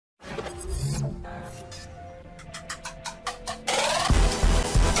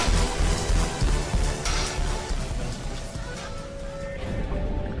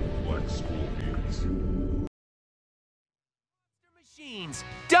Choose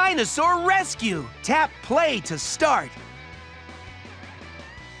Dinosaur Rescue. Tap play to start.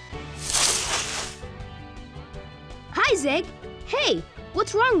 Hi, Zig. Hey,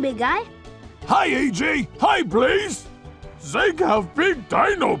 what's wrong, big guy? Hi, AJ. Hi, Blaze. Zig have big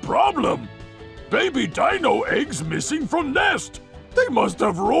dino problem. Baby dino eggs missing from nest. They must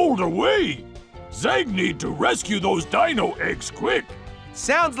have rolled away. Zig need to rescue those dino eggs quick.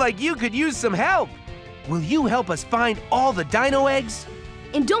 Sounds like you could use some help. Will you help us find all the dino eggs?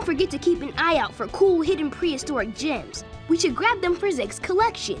 And don't forget to keep an eye out for cool hidden prehistoric gems. We should grab them for Zig's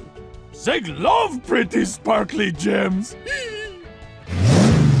collection. Zig love pretty sparkly gems.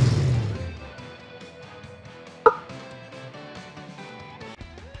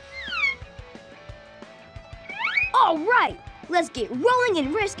 All right, let's get rolling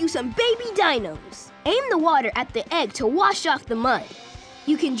and rescue some baby dinos. Aim the water at the egg to wash off the mud.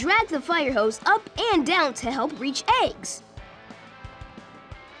 You can drag the fire hose up and down to help reach eggs.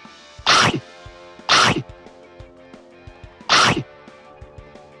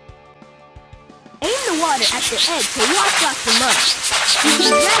 Aim the water at the egg to wash off the mud. You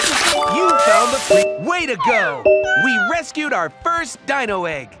can drag the You found the way to go! We rescued our first dino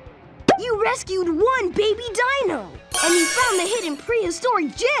egg. You rescued one baby dino, and you found the hidden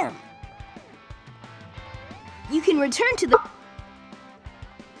prehistoric gem. You can return to the...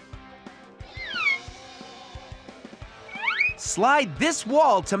 Slide this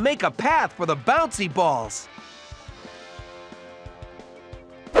wall to make a path for the bouncy balls.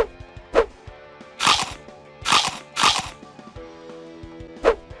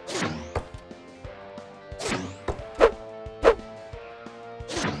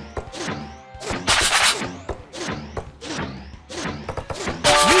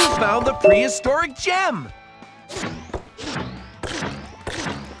 You found the prehistoric gem.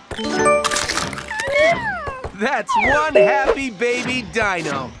 That's one happy baby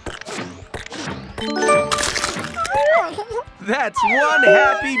dino. That's one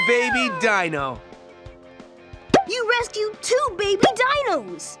happy baby dino. You rescued two baby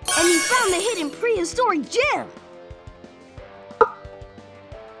dinos, and you found the hidden prehistoric gem.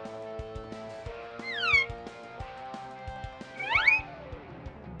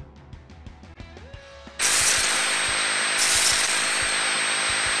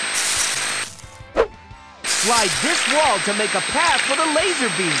 Slide this wall to make a path for the laser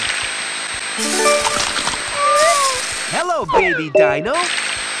beam. Hello, baby dino.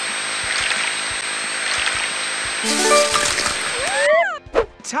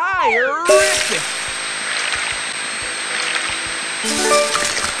 Tire-rific!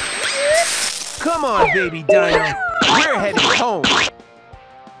 Come on, baby dino. We're heading home.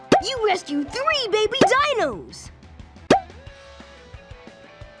 You rescued three baby dinos.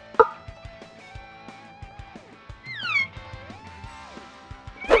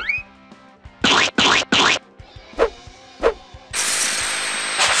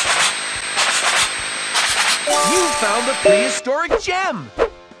 You found the prehistoric gem!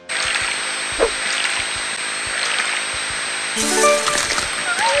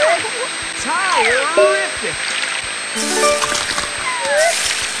 Tire-rific!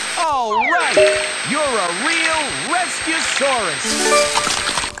 All right! You're a real Rescuesaurus!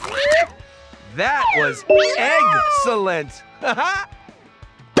 That was excellent!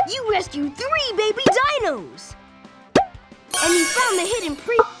 You rescued three baby dinos. And you found the hidden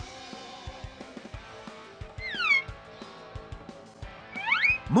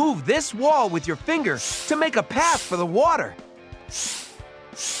Move this wall with your finger to make a path for the water.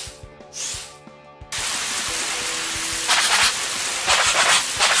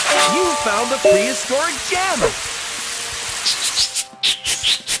 You found the prehistoric gem!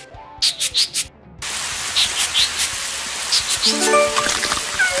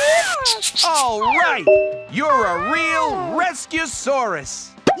 All right! You're a real Rescuesaurus!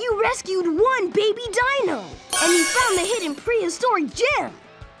 You rescued one baby dino, and you found the hidden prehistoric gem.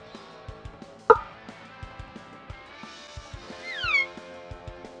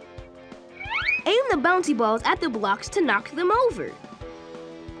 Aim the bouncy balls at the blocks to knock them over.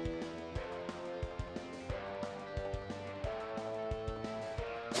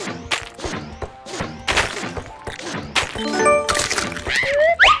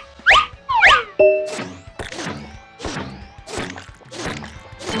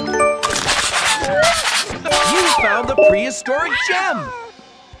 You found the prehistoric gem!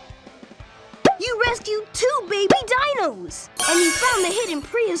 You rescued two baby dinos, and you found the hidden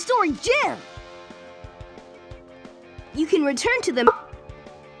prehistoric gem. You can return to them.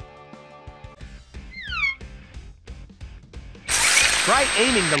 Try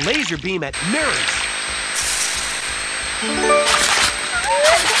aiming the laser beam at mirrors.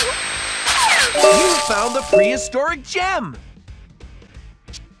 You found the prehistoric gem!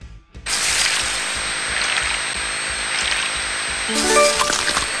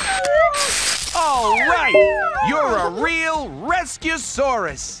 All right! You're a real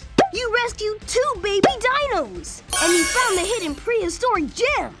Rescuesaurus! You rescued 2 baby dinos! And you found the hidden prehistoric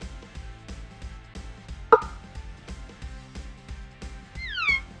gem!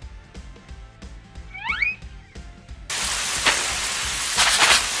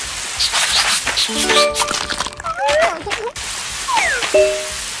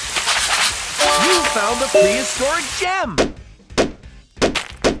 You found the prehistoric gem!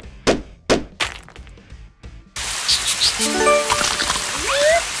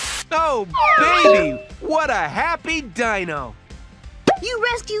 Oh, baby! What a happy dino! You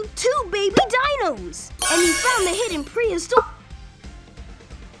rescued 2 baby dinos! And you found the hidden prehistoric...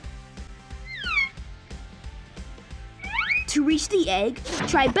 To reach the egg,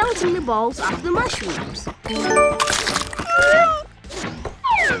 try bouncing the balls off the mushrooms.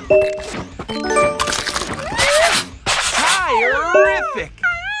 Terrific!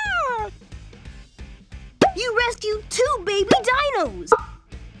 You rescued 2 baby dinos!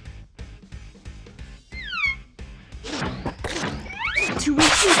 To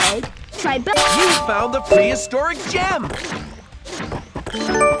reach the egg, try You found the prehistoric gem!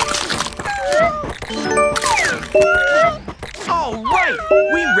 All right!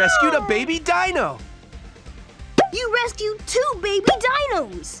 We rescued a baby dino! You rescued 2 baby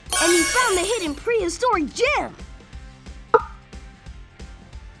dinos! And you found the hidden prehistoric gem!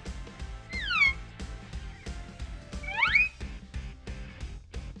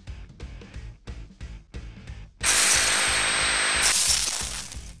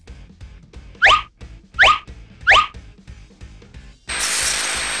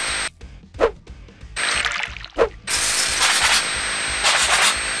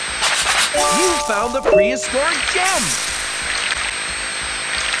 You found the prehistoric gem!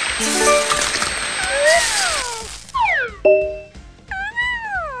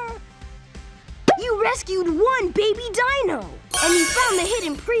 You rescued 1 baby dino! And you found the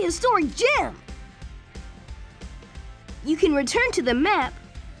hidden prehistoric gem! You can return to the map,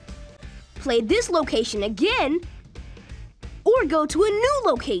 play this location again, or go to a new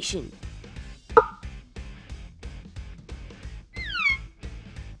location.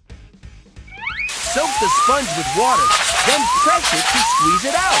 Soak the sponge with water, then press it to squeeze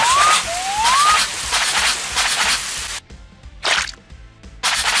it out.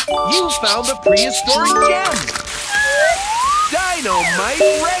 You found the prehistoric gem! Dynamite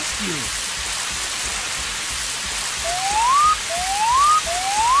Rescue!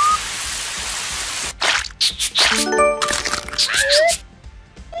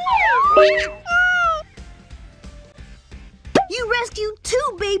 You rescued 2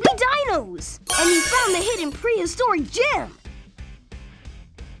 baby dinos! And you found the hidden prehistoric gem!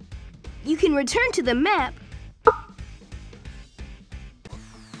 You can return to the map,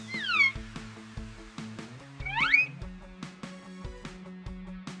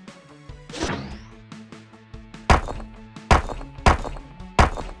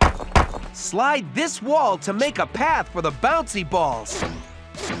 Slide this wall to make a path for the bouncy balls.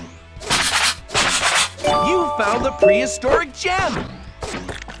 You found the prehistoric gem!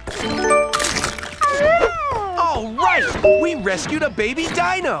 All right! We rescued a baby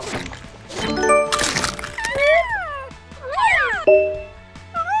dino!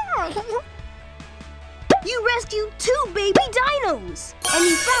 you rescued 2 baby dinos! And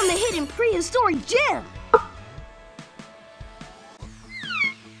you found the hidden prehistoric gem!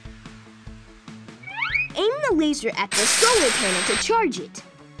 Aim the laser at the solar panel to charge it.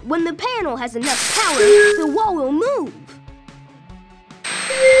 When the panel has enough power, the wall will move.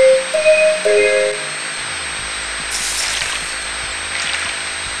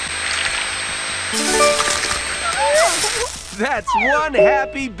 That's one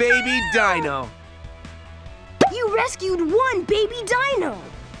happy baby dino! You rescued 1 baby dino!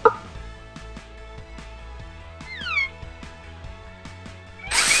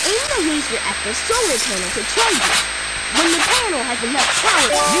 Aim the laser at the solar panel to charge it. When the panel has enough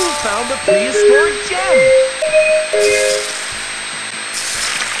power... You found the prehistoric gem!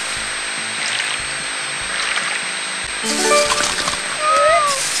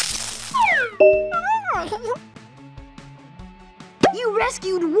 You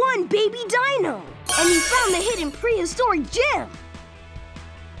rescued 1 baby dino! And you found the hidden prehistoric gem!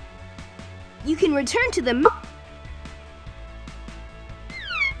 You can return to the...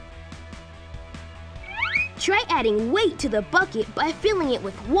 Try adding weight to the bucket by filling it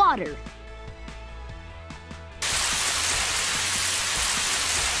with water.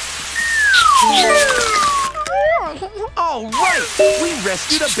 All right! We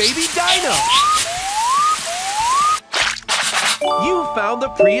rescued a baby dino! You found the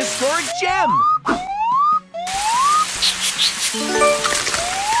prehistoric gem!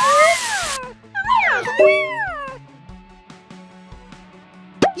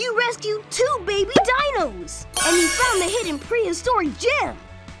 You rescued 2 baby dinos! And you found the hidden prehistoric gem!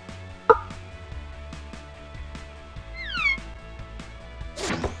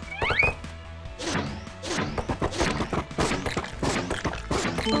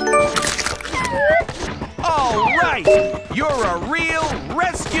 All right! You're a real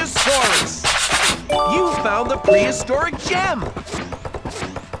Rescuesaurus! You found the prehistoric gem!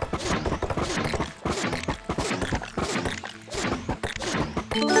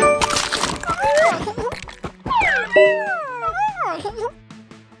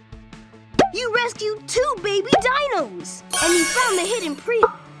 You rescued 2 baby dinos! And you found the hidden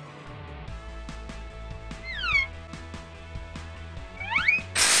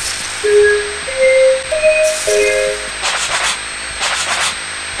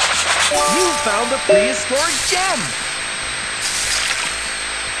You found the prehistoric gem!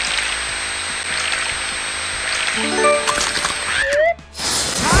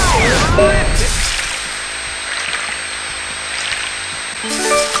 Terrific!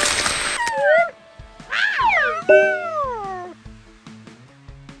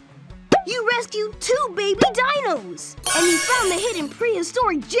 You rescued 2 baby dinos! And you found the hidden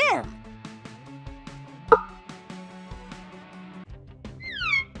prehistoric gem!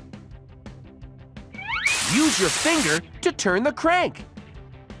 Use your finger to turn the crank.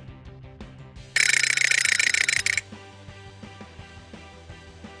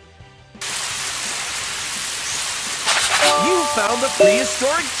 You found the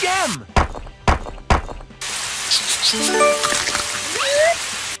prehistoric gem!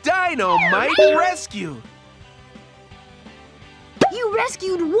 Dynamite rescue! You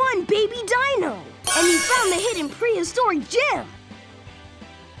rescued 1 baby dino! And you found the hidden prehistoric gem!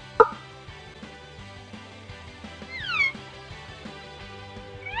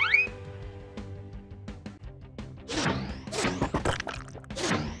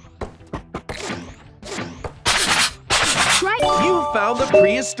 You found the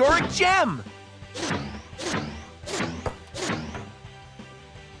prehistoric gem!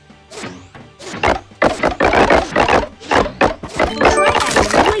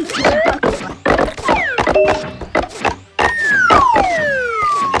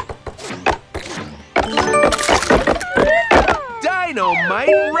 Dynamite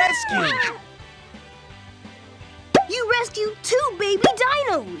rescue! You rescued 2 baby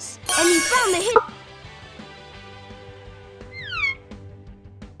dinos! And you found the hidden...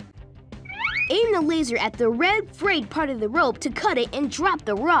 Aim the laser at the red frayed part of the rope to cut it and drop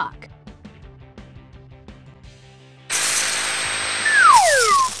the rock.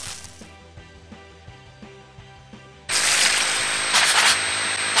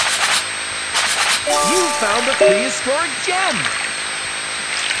 You found the prehistoric gem!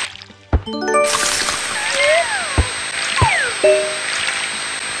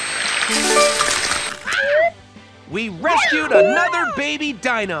 We rescued another baby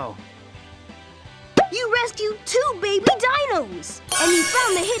dino! You rescued 2 baby dinos! And you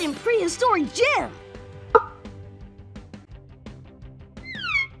found the hidden prehistoric gem!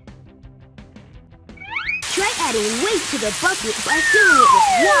 Try adding weight to the bucket by filling it with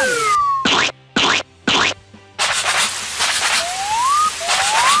water.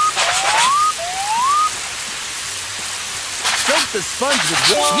 Soak the sponge with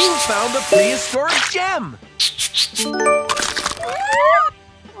water. You found the prehistoric gem!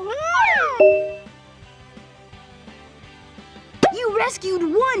 You rescued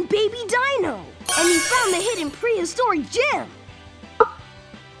 1 baby dino! And you found the hidden prehistoric gem!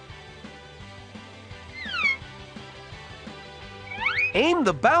 Aim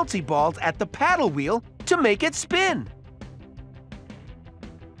the bouncy balls at the paddle wheel to make it spin.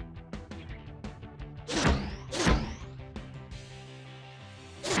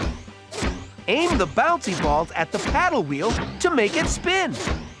 Aim the bouncy balls at the paddle wheel to make it spin.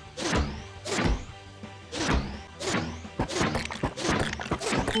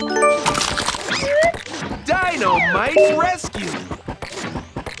 Dynamite rescue!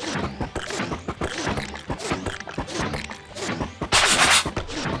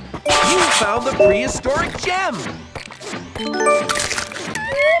 You found the prehistoric gem!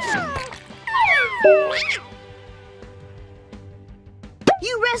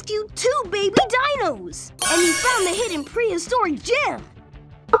 You rescued 2 baby dinos! And you found the hidden prehistoric gem!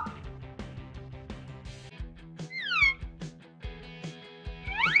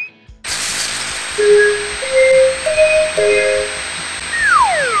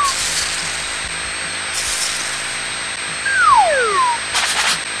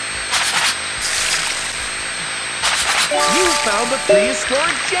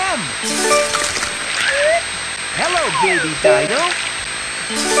 prehistoric gem! Hello, baby Dino!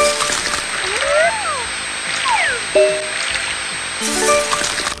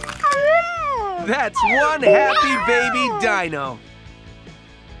 That's one happy baby dino!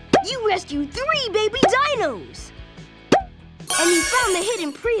 You rescued 3 baby dinos! And you found the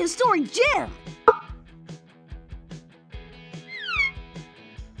hidden prehistoric gem!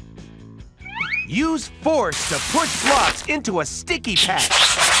 Use force to push blocks into a sticky patch.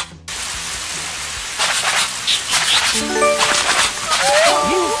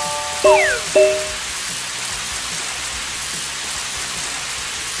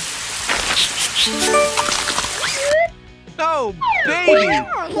 Oh, baby!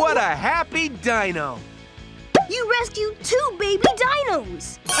 What a happy dino! You rescued 2 baby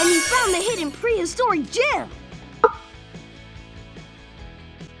dinos! And you found the hidden prehistoric gem!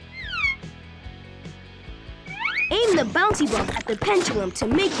 Aim the bouncy ball at the pendulum to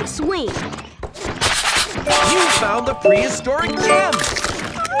make it swing. You found the prehistoric gem!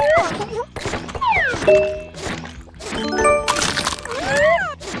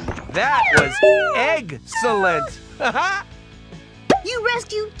 That was excellent! You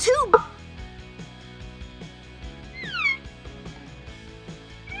rescued 2...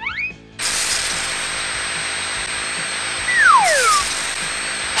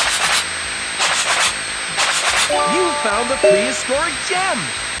 You found the prehistoric gem!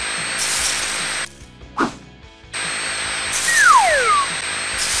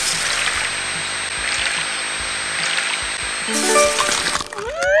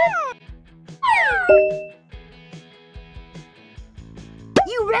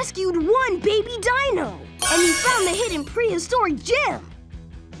 You rescued 1 baby dino! And you found the hidden prehistoric gem!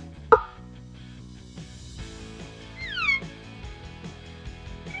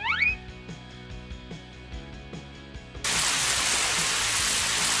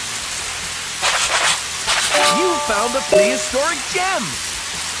 You found the prehistoric gem!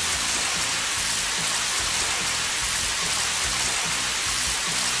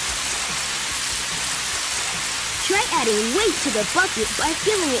 Try adding weight to the bucket by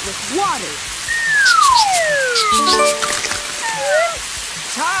filling it with water.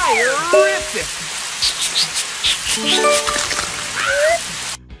 Terrific!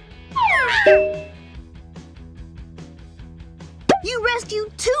 You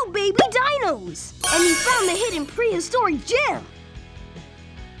rescued 2 baby dinos! And you found the hidden prehistoric gem!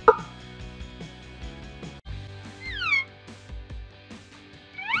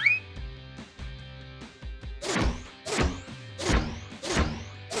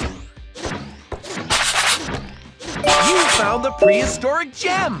 You found the prehistoric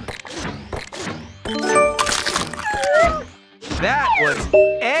gem! That was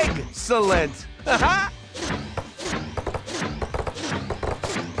excellent!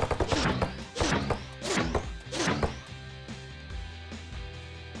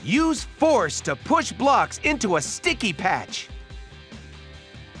 Use force to push blocks into a sticky patch.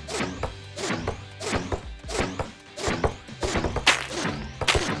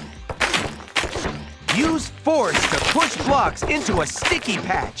 Use force to push blocks into a sticky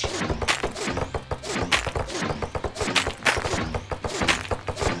patch.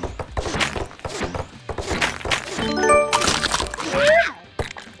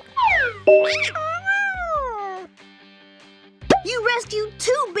 You rescued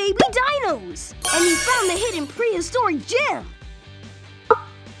 2 baby dinos! And you found the hidden prehistoric gem!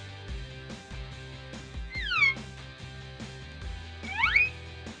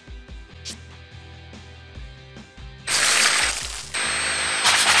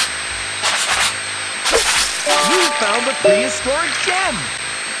 You found the prehistoric gem!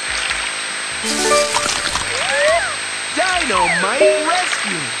 Dynamite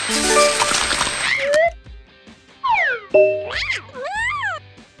rescue!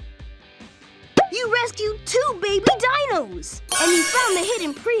 You rescued 2 baby dinos! And you found the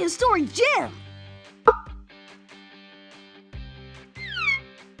hidden prehistoric gem!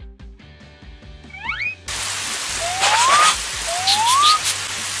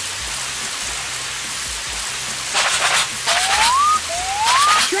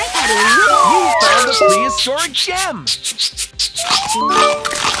 Try adding You found the prehistoric gem!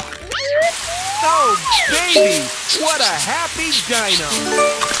 Oh, baby! What a happy dino!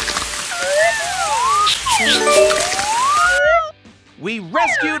 We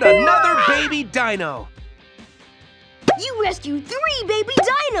rescued another baby dino! You rescued 3 baby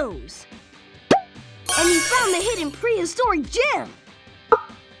dinos! And you found the hidden prehistoric gem!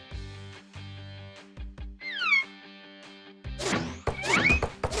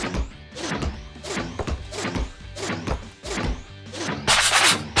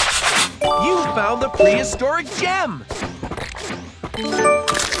 found the prehistoric gem!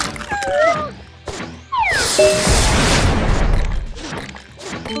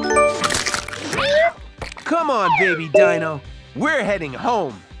 Come on, baby Dino. We're heading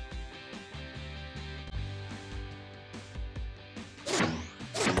home.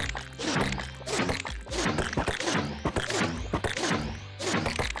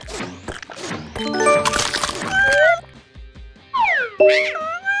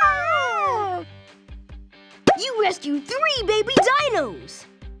 You rescued 3 baby dinos!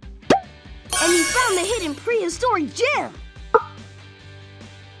 And you found the hidden prehistoric gem!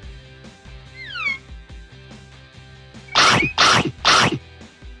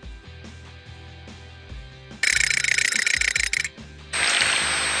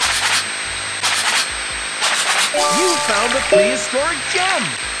 You found the prehistoric gem!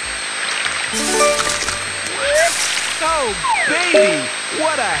 Oh, baby!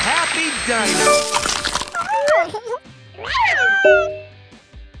 What a happy dino!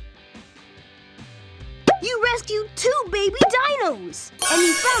 You rescued 2 baby dinos! And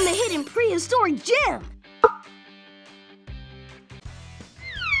you found the hidden prehistoric gem!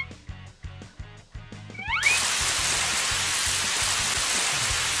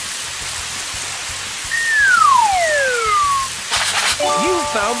 You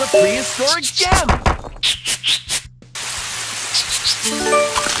found the prehistoric gem!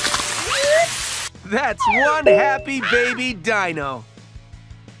 That's one happy baby dino!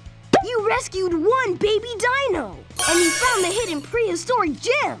 You rescued 1 baby dino! And you found the hidden prehistoric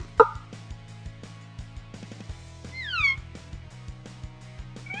gem!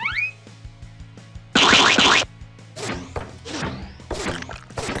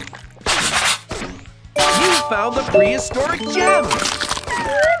 You found the prehistoric gem!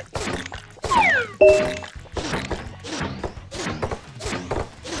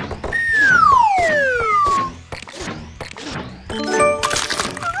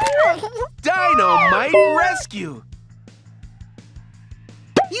 Dynamite rescue!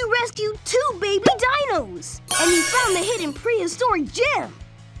 You rescued 2 baby dinos! And you found the hidden prehistoric gem!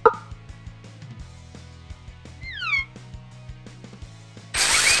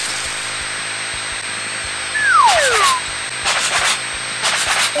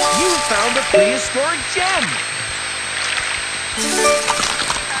 You found the prehistoric gem!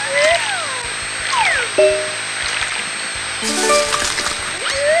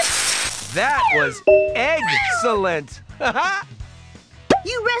 That was excellent!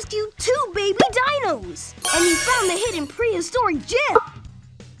 You rescued 2 baby dinos! And you found the hidden prehistoric gem!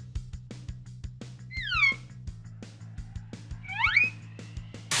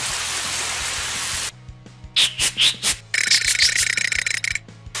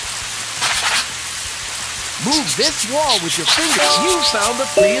 Move this wall with your finger. You found the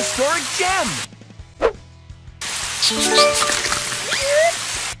prehistoric gem!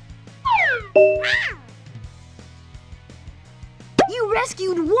 You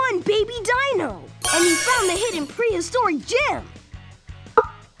rescued 1 baby dino! And you found the hidden prehistoric gem!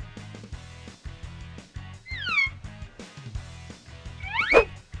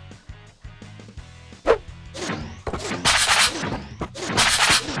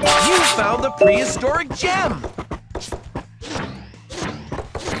 You found the prehistoric gem!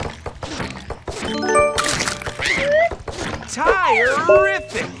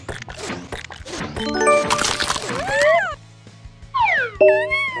 Terrific!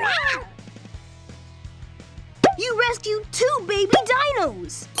 You rescued 2 baby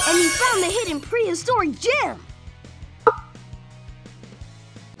dinos! And you found the hidden prehistoric gem!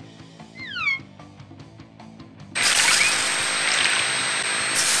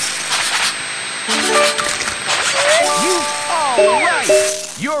 All right!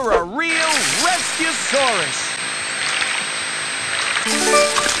 You're a real Rescuesaurus!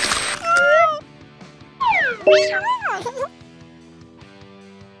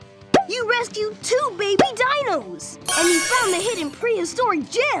 You rescued 2 baby dinos! And you found the hidden prehistoric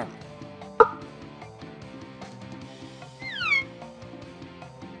gem!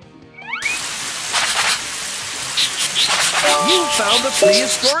 You found the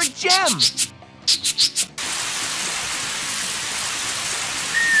prehistoric gem!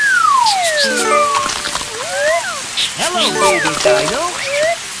 Hello, baby dino!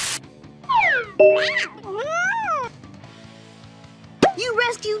 You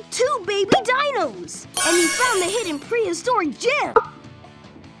rescued 2 baby dinos! And you found the hidden prehistoric gem!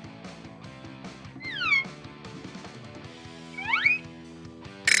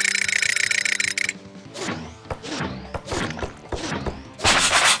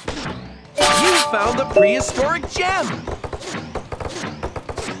 You found the prehistoric gem!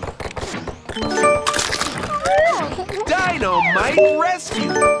 Dynamite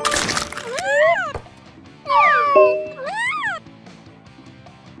Rescue!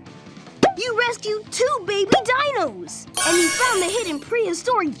 You rescued 2 baby dinos, and you found the hidden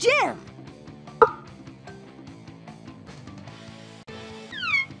prehistoric gem.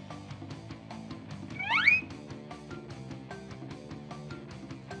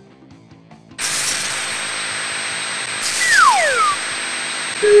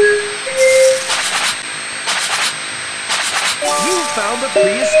 You found the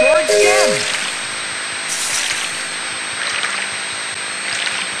prehistoric gem!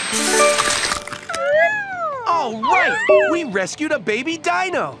 All right! We rescued a baby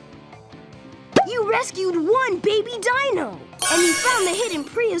dino! You rescued 1 baby dino, and you found the hidden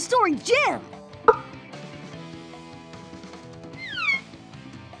prehistoric gem.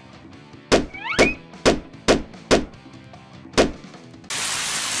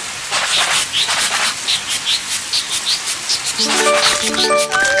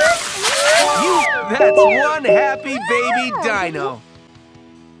 That's 1 happy baby dino!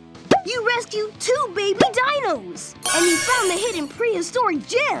 You rescued 2 baby dinos, and you found the hidden prehistoric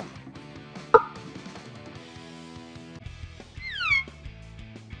gem.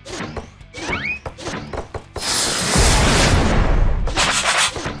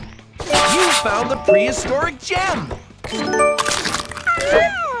 You found the prehistoric gem!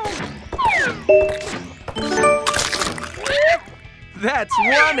 That's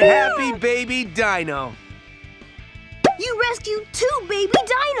 1 happy baby dino! You rescued 2 baby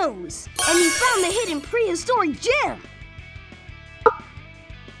dinos, and you found the hidden prehistoric gem.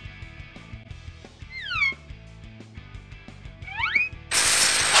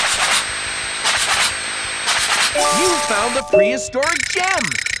 You found the prehistoric gem!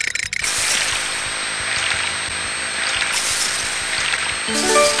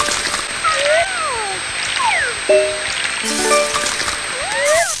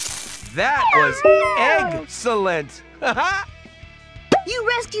 That was excellent! You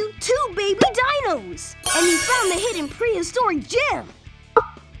rescued 2 baby dinos, and you found the hidden prehistoric gem.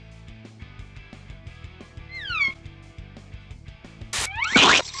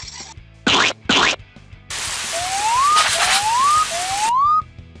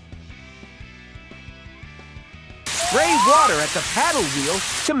 Spray water at the paddle wheel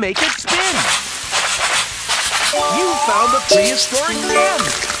to make it spin! You found the prehistoric gem!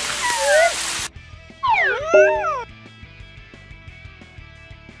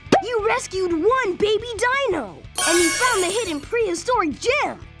 You rescued 1 baby dino, and you found the hidden prehistoric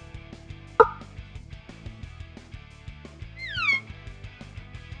gem.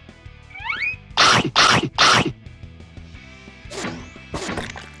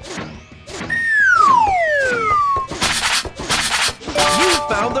 You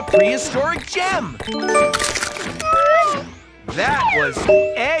found the prehistoric gem! That was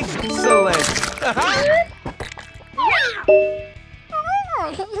excellent!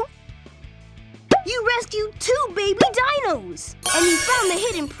 You rescued 2 baby dinos, and you found the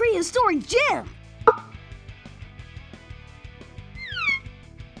hidden prehistoric gem.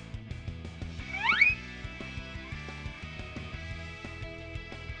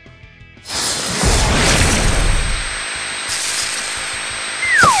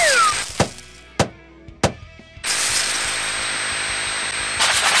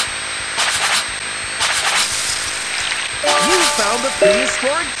 You found the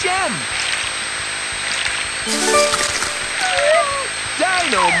prehistoric gem!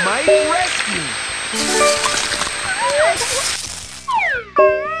 Dynamite Rescue!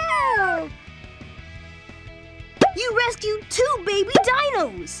 You rescued 2 baby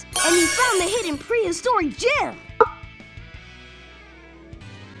dinos, and you found the hidden prehistoric gem.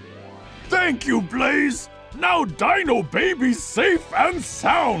 Thank you, Blaze! Now Dino Baby's safe and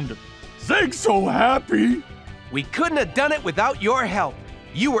sound! Zeg's so happy! We couldn't have done it without your help.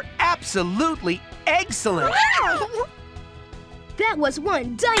 You were absolutely excellent! That was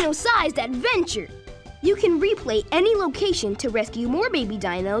one dino-sized adventure. You can replay any location to rescue more baby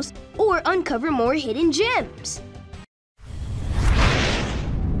dinos or uncover more hidden gems.